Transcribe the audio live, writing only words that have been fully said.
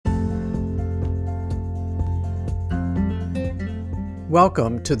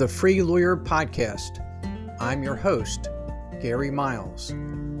Welcome to the Free Lawyer Podcast. I'm your host, Gary Miles.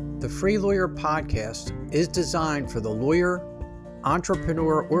 The Free Lawyer Podcast is designed for the lawyer,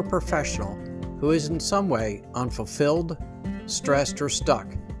 entrepreneur, or professional who is in some way unfulfilled, stressed, or stuck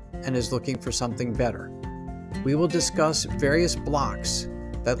and is looking for something better. We will discuss various blocks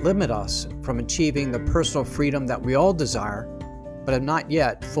that limit us from achieving the personal freedom that we all desire, but have not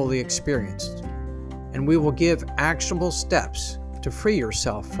yet fully experienced. And we will give actionable steps to free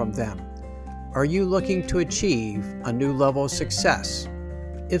yourself from them. Are you looking to achieve a new level of success?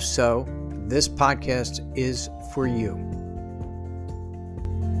 If so, this podcast is for you.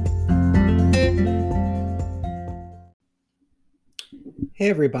 Hey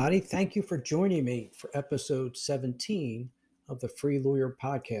everybody, thank you for joining me for episode 17 of the Free Lawyer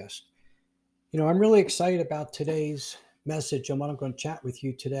Podcast. I'm really excited about today's message and what I'm going to chat with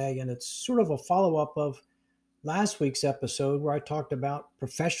you today, and it's sort of a follow-up of last week's episode where I talked about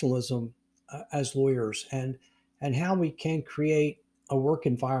professionalism as lawyers and how we can create a work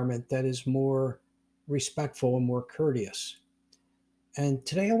environment that is more respectful and more courteous. And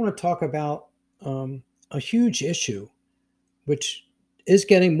today I want to talk about a huge issue which is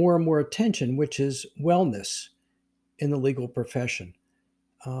getting more and more attention, which is wellness in the legal profession.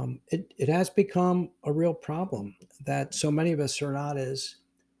 It has become a real problem that so many of us are not as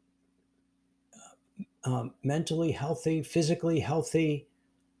mentally healthy, physically healthy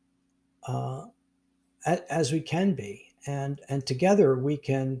as we can be, and together we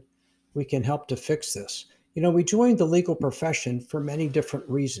can help to fix this. We joined the legal profession for many different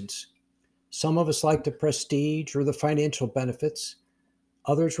reasons. Some of us like the prestige or the financial benefits.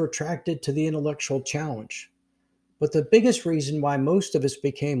 Others were attracted to the intellectual challenge. But the biggest reason why most of us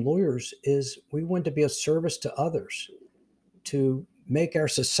became lawyers is we wanted to be of service to others, to make our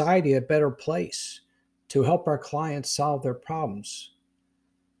society a better place, to help our clients solve their problems.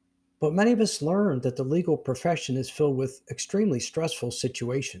 But many of us learned that the legal profession is filled with extremely stressful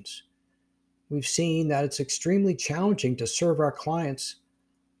situations. We've seen that it's extremely challenging to serve our clients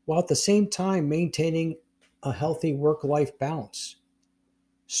while at the same time maintaining a healthy work-life balance.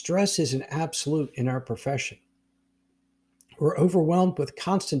 Stress is an absolute in our profession. We're overwhelmed with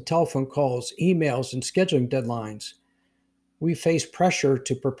constant telephone calls, emails, and scheduling deadlines. We face pressure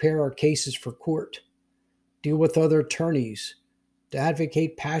to prepare our cases for court, deal with other attorneys, to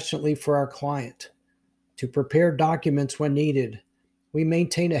advocate passionately for our client, to prepare documents when needed. We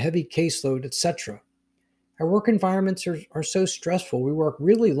maintain a heavy caseload, etc. Our work environments are so stressful. We work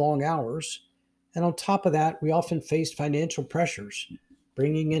really long hours. And on top of that, we often face financial pressures,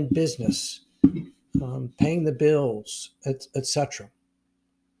 bringing in business, paying the bills, etc.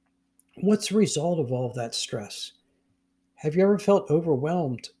 What's the result of all of that stress? Have you ever felt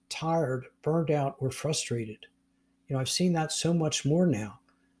overwhelmed, tired, burned out, or frustrated? I've seen that so much more now.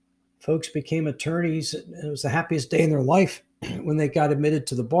 Folks became attorneys, and it was the happiest day in their life when they got admitted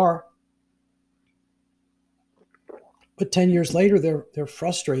to the bar. But 10 years later, they're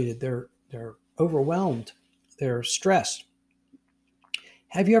frustrated, they're overwhelmed, they're stressed.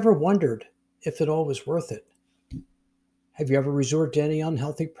 Have you ever wondered if it all was worth it? Have you ever resorted to any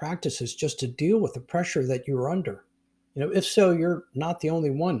unhealthy practices just to deal with the pressure that you were under? If so, you're not the only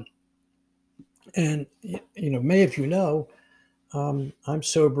one. And, many of you know, I'm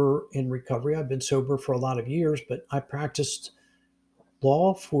sober in recovery. I've been sober for a lot of years, but I practiced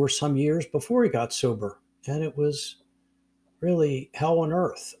law for some years before I got sober. And it was really hell on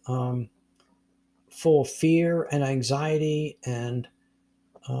earth, full of fear and anxiety and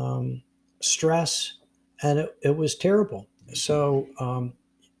stress. And it was terrible. So,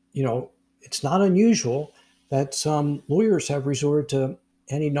 it's not unusual that some lawyers have resorted to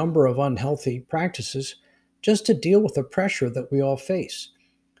any number of unhealthy practices just to deal with the pressure that we all face.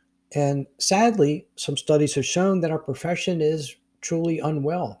 And sadly, some studies have shown that our profession is truly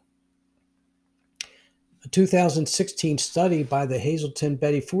unwell. A 2016 study by the Hazelden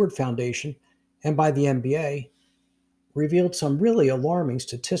Betty Ford Foundation and by the NBA revealed some really alarming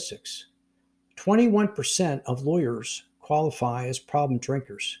statistics. 21% of lawyers qualify as problem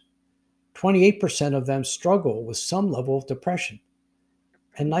drinkers. 28% of them struggle with some level of depression,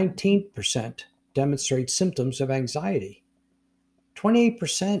 and 19% demonstrate symptoms of anxiety.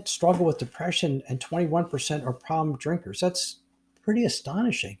 28% struggle with depression and 21% are problem drinkers. That's pretty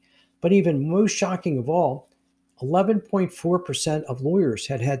astonishing. But even most shocking of all, 11.4% of lawyers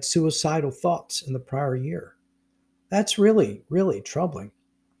had suicidal thoughts in the prior year. That's really, really troubling.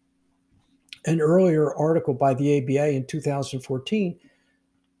 An earlier article by the ABA in 2014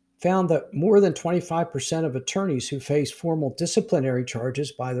 found that more than 25% of attorneys who face formal disciplinary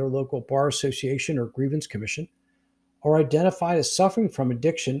charges by their local bar association or grievance commission are identified as suffering from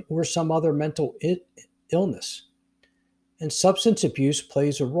addiction or some other mental illness. And substance abuse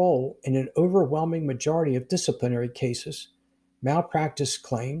plays a role in an overwhelming majority of disciplinary cases, malpractice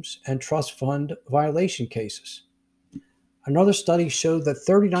claims, and trust fund violation cases. Another study showed that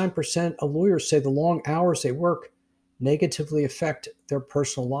 39% of lawyers say the long hours they work negatively affect their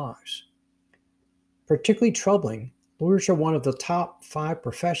personal lives. Particularly troubling, lawyers are one of the top 5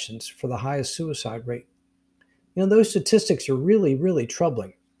 professions for the highest suicide rate. Those statistics are really, really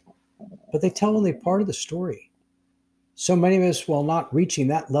troubling, but they tell only part of the story. So many of us, while not reaching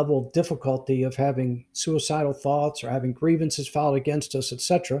that level of difficulty of having suicidal thoughts or having grievances filed against us,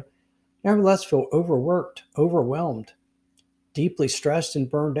 etc., nevertheless feel overworked, overwhelmed, deeply stressed,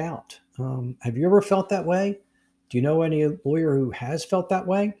 and burned out. Have you ever felt that way? Do you know any lawyer who has felt that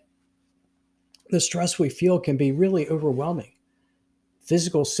way? The stress we feel can be really overwhelming.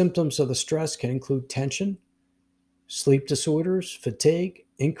 Physical symptoms of the stress can include tension, sleep disorders, fatigue,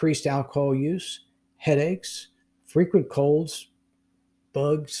 increased alcohol use, headaches, frequent colds,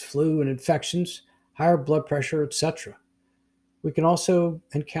 bugs, flu, and infections, higher blood pressure, etc. We can also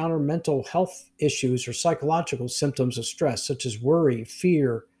encounter mental health issues or psychological symptoms of stress, such as worry,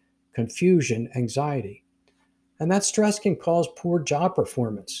 fear, confusion, anxiety. And that stress can cause poor job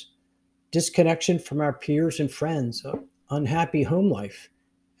performance, disconnection from our peers and friends, unhappy home life,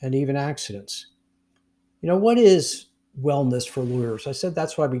 and even accidents. What is wellness for lawyers? I said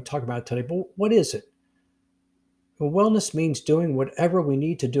that's why we talk about it today, but what is it? Well, wellness means doing whatever we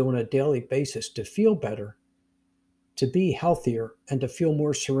need to do on a daily basis to feel better, to be healthier, and to feel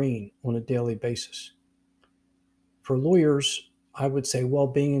more serene on a daily basis. For lawyers, I would say well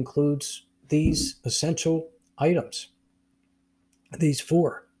being includes these essential items, these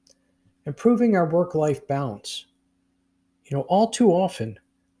 4. Improving our work life balance. All too often,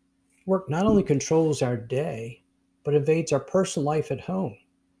 work not only controls our day, but invades our personal life at home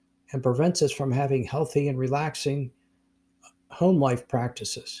and prevents us from having healthy and relaxing home life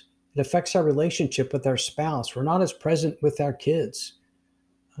practices. It affects our relationship with our spouse. We're not as present with our kids.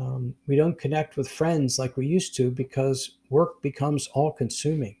 We don't connect with friends like we used to because work becomes all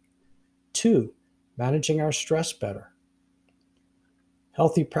consuming. 2, managing our stress better.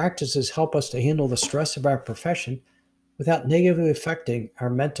 Healthy practices help us to handle the stress of our profession without negatively affecting our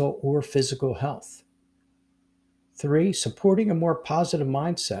mental or physical health. 3, supporting a more positive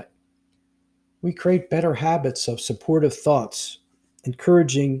mindset. We create better habits of supportive thoughts,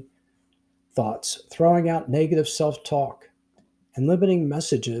 encouraging thoughts, throwing out negative self-talk, and limiting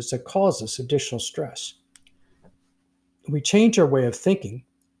messages that cause us additional stress. We change our way of thinking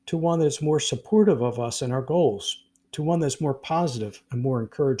to one that is more supportive of us and our goals, to one that's more positive and more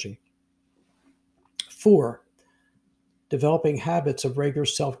encouraging. 4, developing habits of regular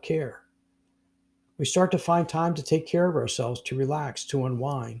self-care. We start to find time to take care of ourselves, to relax, to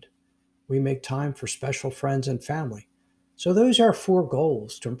unwind. We make time for special friends and family. So those are our 4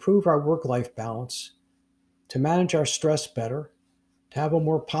 goals: to improve our work-life balance, to manage our stress better, to have a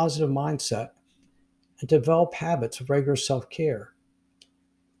more positive mindset, and develop habits of regular self-care.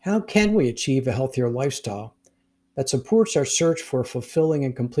 How can we achieve a healthier lifestyle that supports our search for a fulfilling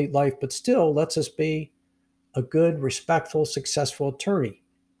and complete life, but still lets us be a good, respectful, successful attorney?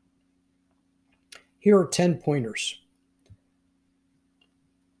 Here are 10 pointers.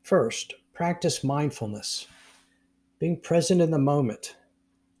 First, practice mindfulness, being present in the moment,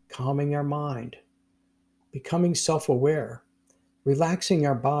 calming our mind, becoming self-aware, relaxing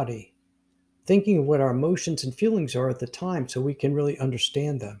our body, thinking of what our emotions and feelings are at the time so we can really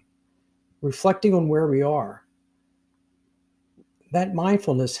understand them, reflecting on where we are. That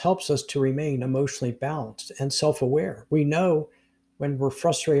mindfulness helps us to remain emotionally balanced and self-aware. We know when we're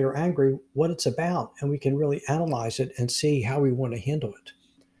frustrated or angry what it's about, and we can really analyze it and see how we want to handle it.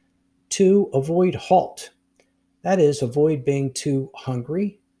 2, avoid halt. That is, avoid being too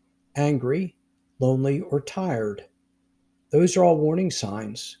hungry, angry, lonely, or tired. Those are all warning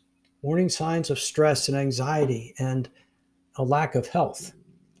signs of stress and anxiety and a lack of health.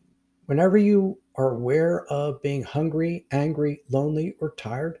 Whenever you are aware of being hungry, angry, lonely, or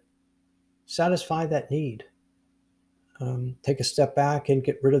tired, satisfy that need. Take a step back and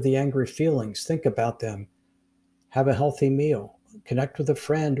get rid of the angry feelings. Think about them. Have a healthy meal. Connect with a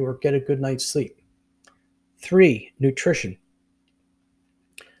friend or get a good night's sleep. 3, nutrition.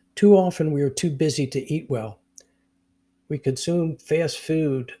 Too often we are too busy to eat well. We consume fast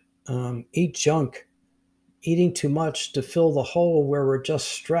food, eat junk, eating too much to fill the hole where we're just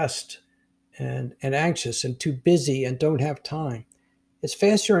stressed and anxious and too busy and don't have time. It's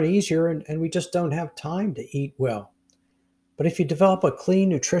faster and easier, and we just don't have time to eat well. But if you develop a clean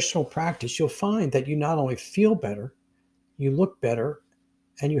nutritional practice, you'll find that you not only feel better, you look better,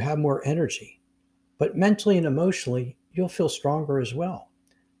 and you have more energy. But mentally and emotionally, you'll feel stronger as well.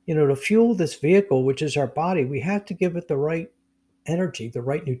 To fuel this vehicle, which is our body, we have to give it the right energy, the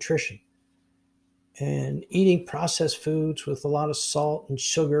right nutrition. And eating processed foods with a lot of salt and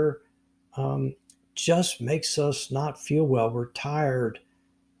sugar um, just makes us not feel well. We're tired,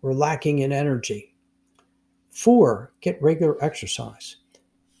 we're lacking in energy. 4, get regular exercise.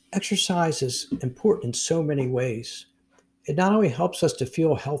 Exercise is important in so many ways. It not only helps us to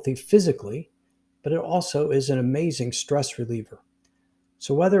feel healthy physically, but it also is an amazing stress reliever.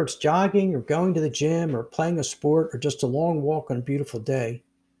 So, whether it's jogging or going to the gym or playing a sport or just a long walk on a beautiful day,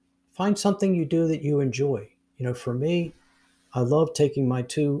 find something you do that you enjoy. For me, I love taking my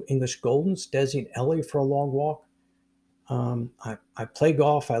 2 English Goldens, Desi and Ellie, for a long walk. I play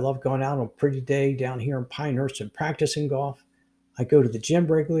golf. I love going out on a pretty day down here in Pinehurst and practicing golf. I go to the gym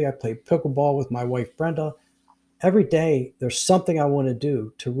regularly. I play pickleball with my wife, Brenda. Every day, there's something I want to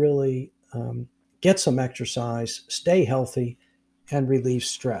do to really get some exercise, stay healthy, and relieve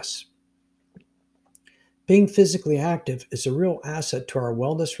stress. Being physically active is a real asset to our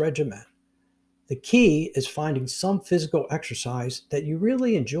wellness regimen. The key is finding some physical exercise that you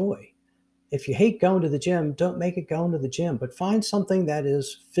really enjoy. If you hate going to the gym, don't make it going to the gym, but find something that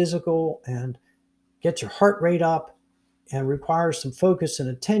is physical and gets your heart rate up and requires some focus and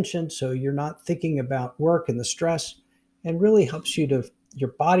attention so you're not thinking about work and the stress, and really helps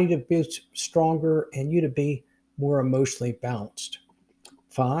your body to be stronger and you to be more emotionally balanced.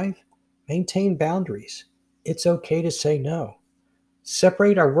 5, maintain boundaries. It's okay to say no.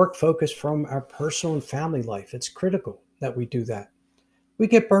 Separate our work focus from our personal and family life. It's critical that we do that. We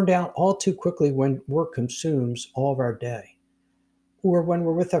get burned out all too quickly when work consumes all of our day, or when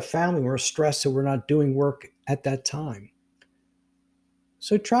we're with our family, we're stressed that we're not doing work at that time.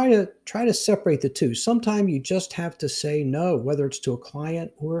 So try to separate the two. Sometimes you just have to say no, whether it's to a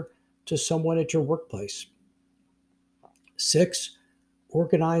client or to someone at your workplace. 6,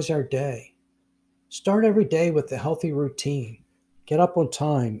 organize our day. Start every day with a healthy routine. Get up on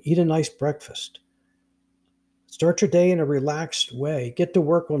time, eat a nice breakfast. Start your day in a relaxed way. Get to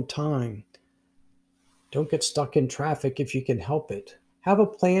work on time. Don't get stuck in traffic if you can help it. Have a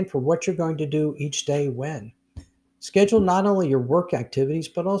plan for what you're going to do each day when. Schedule not only your work activities,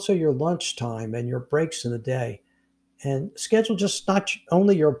 but also your lunch time and your breaks in the day. And schedule just not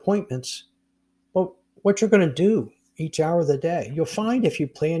only your appointments, but what you're going to do each hour of the day. You'll find if you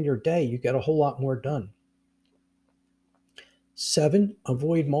plan your day, you get a whole lot more done. 7,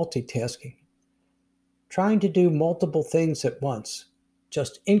 avoid multitasking. Trying to do multiple things at once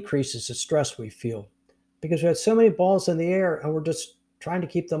just increases the stress we feel because we have so many balls in the air and we're just trying to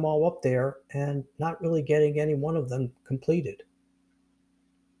keep them all up there and not really getting any one of them completed.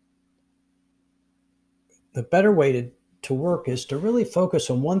 The better way to work is to really focus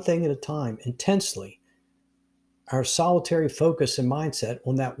on one thing at a time intensely, our solitary focus and mindset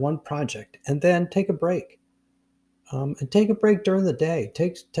on that one project, and then take a break. And take a break during the day.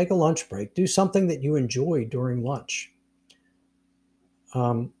 Take a lunch break. Do something that you enjoy during lunch.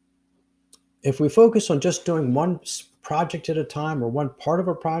 Um, if we focus on just doing one project at a time or one part of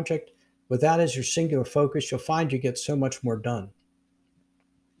a project, with that as your singular focus, you'll find you get so much more done.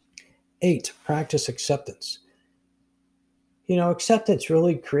 8, practice acceptance. Acceptance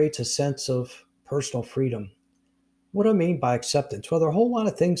really creates a sense of personal freedom. What do I mean by acceptance? Well, there are a whole lot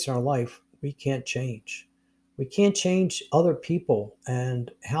of things in our life we can't change. We can't change other people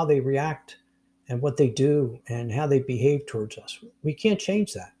and how they react and what they do and how they behave towards us. We can't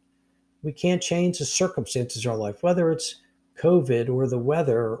change that. We can't change the circumstances of our life, whether it's COVID or the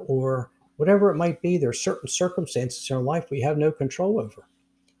weather or whatever it might be. There are certain circumstances in our life we have no control over.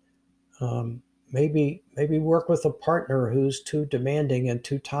 Maybe work with a partner who's too demanding and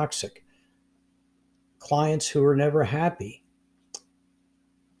too toxic. Clients who are never happy.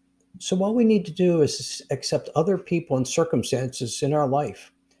 So what we need to do is accept other people and circumstances in our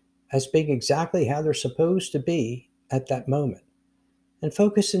life as being exactly how they're supposed to be at that moment, and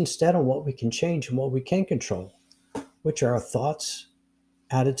focus instead on what we can change and what we can control, which are our thoughts,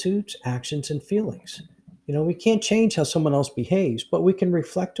 attitudes, actions, and feelings. We can't change how someone else behaves, but we can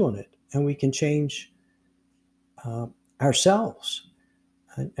reflect on it and we can change uh, ourselves.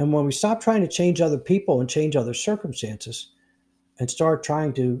 And when we stop trying to change other people and change other circumstances and start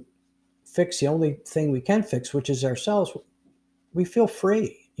trying to fix the only thing we can fix, which is ourselves, we feel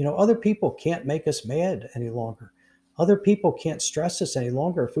free. Other people can't make us mad any longer. Other people can't stress us any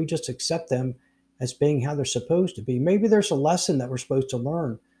longer if we just accept them as being how they're supposed to be. Maybe there's a lesson that we're supposed to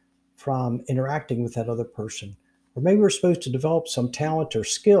learn from interacting with that other person. Or maybe we're supposed to develop some talent or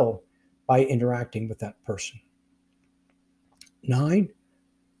skill by interacting with that person. 9,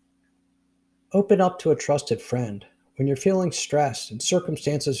 open up to a trusted friend. When you're feeling stressed and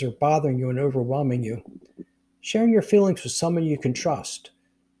circumstances are bothering you and overwhelming you, sharing your feelings with someone you can trust,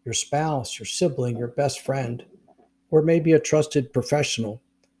 your spouse, your sibling, your best friend, or maybe a trusted professional,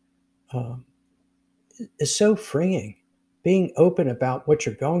 um, is so freeing. Being open about what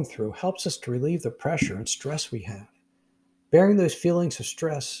you're going through helps us to relieve the pressure and stress we have. Bearing those feelings of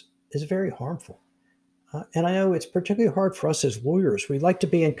stress is very harmful. And I know it's particularly hard for us as lawyers. We like to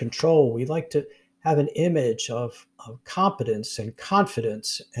be in control. We like to have an image of competence and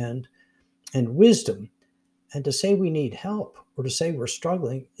confidence and wisdom. And to say we need help or to say we're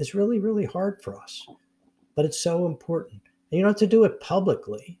struggling is really, really hard for us. But it's so important. And you don't have to do it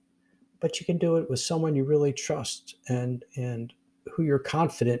publicly, but you can do it with someone you really trust and who you're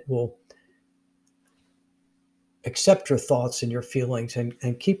confident will accept your thoughts and your feelings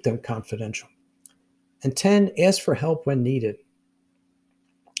and keep them confidential. And 10, ask for help when needed.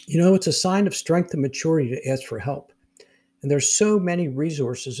 It's a sign of strength and maturity to ask for help. And there's so many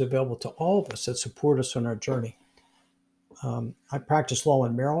resources available to all of us that support us on our journey. I practice law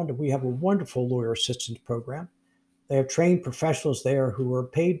in Maryland, and we have a wonderful lawyer assistance program. They have trained professionals there who are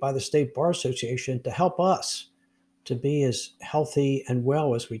paid by the State Bar Association to help us to be as healthy and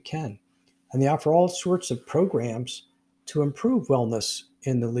well as we can. And they offer all sorts of programs to improve wellness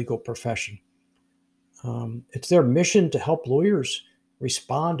in the legal profession. It's their mission to help lawyers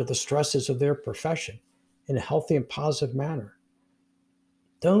respond to the stresses of their profession in a healthy and positive manner.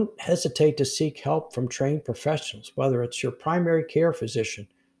 Don't hesitate to seek help from trained professionals, whether it's your primary care physician,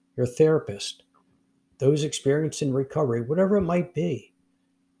 your therapist, those experienced in recovery, whatever it might be,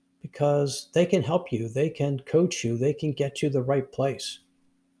 because they can help you, they can coach you, they can get you the right place.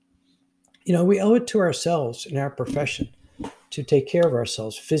 We owe it to ourselves in our profession to take care of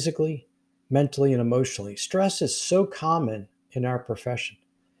ourselves physically, mentally, and emotionally. Stress is so common in our profession,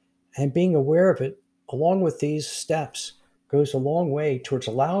 and being aware of it, along with these steps, goes a long way towards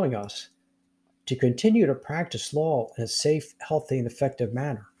allowing us to continue to practice law in a safe, healthy, and effective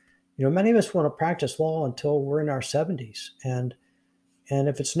manner. Many of us want to practice law until we're in our 70s, and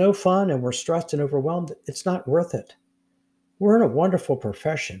if it's no fun and we're stressed and overwhelmed, it's not worth it. We're in a wonderful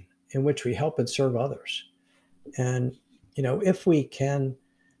profession in which we help and serve others. And, if we can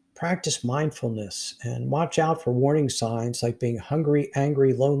practice mindfulness and watch out for warning signs like being hungry,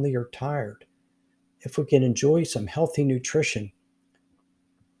 angry, lonely, or tired, if we can enjoy some healthy nutrition,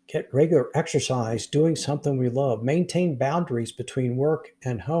 get regular exercise, doing something we love, maintain boundaries between work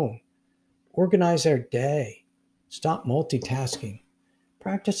and home, organize our day, stop multitasking,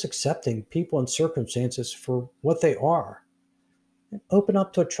 practice accepting people and circumstances for what they are, and open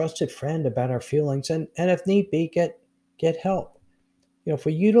up to a trusted friend about our feelings, and if need be, get help. If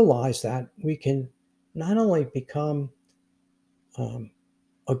we utilize that, we can not only become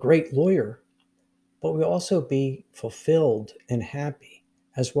a great lawyer, but we also be fulfilled and happy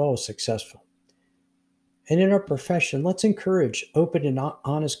as well as successful. And in our profession, let's encourage open and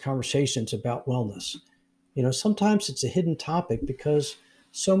honest conversations about wellness. Sometimes it's a hidden topic because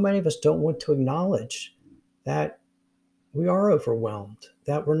so many of us don't want to acknowledge that we are overwhelmed,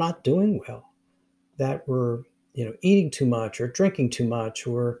 that we're not doing well, that we're eating too much or drinking too much,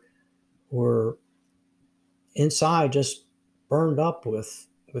 or inside just burned up with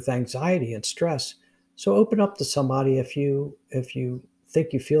anxiety and stress. So open up to somebody if you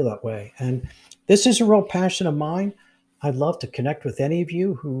think you feel that way. And this is a real passion of mine. I'd love to connect with any of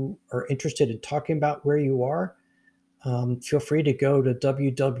you who are interested in talking about where you are. Feel free to go to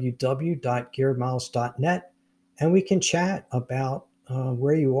www.garymiles.net, and we can chat about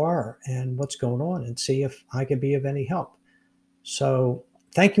where you are and what's going on and see if I can be of any help. So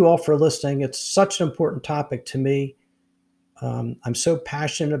thank you all for listening. It's such an important topic to me. I'm so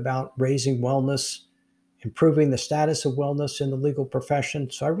passionate about raising wellness, improving the status of wellness in the legal profession.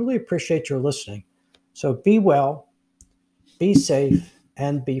 So I really appreciate your listening. So be well, be safe,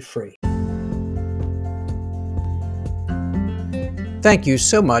 and be free. Thank you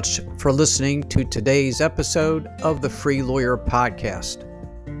so much for listening to today's episode of the Free Lawyer Podcast.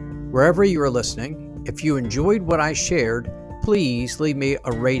 Wherever you are listening, if you enjoyed what I shared, please leave me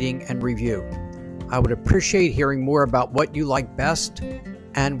a rating and review. I would appreciate hearing more about what you like best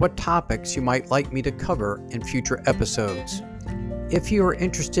and what topics you might like me to cover in future episodes. If you are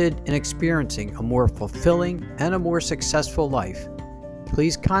interested in experiencing a more fulfilling and a more successful life,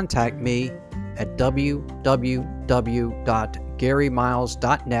 please contact me at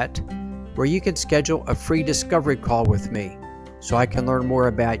www.garymiles.net, where you can schedule a free discovery call with me so I can learn more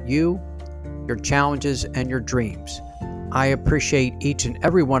about you, your challenges, and your dreams. I appreciate each and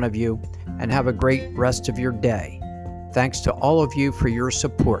every one of you, and have a great rest of your day. Thanks to all of you for your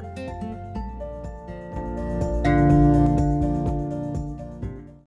support.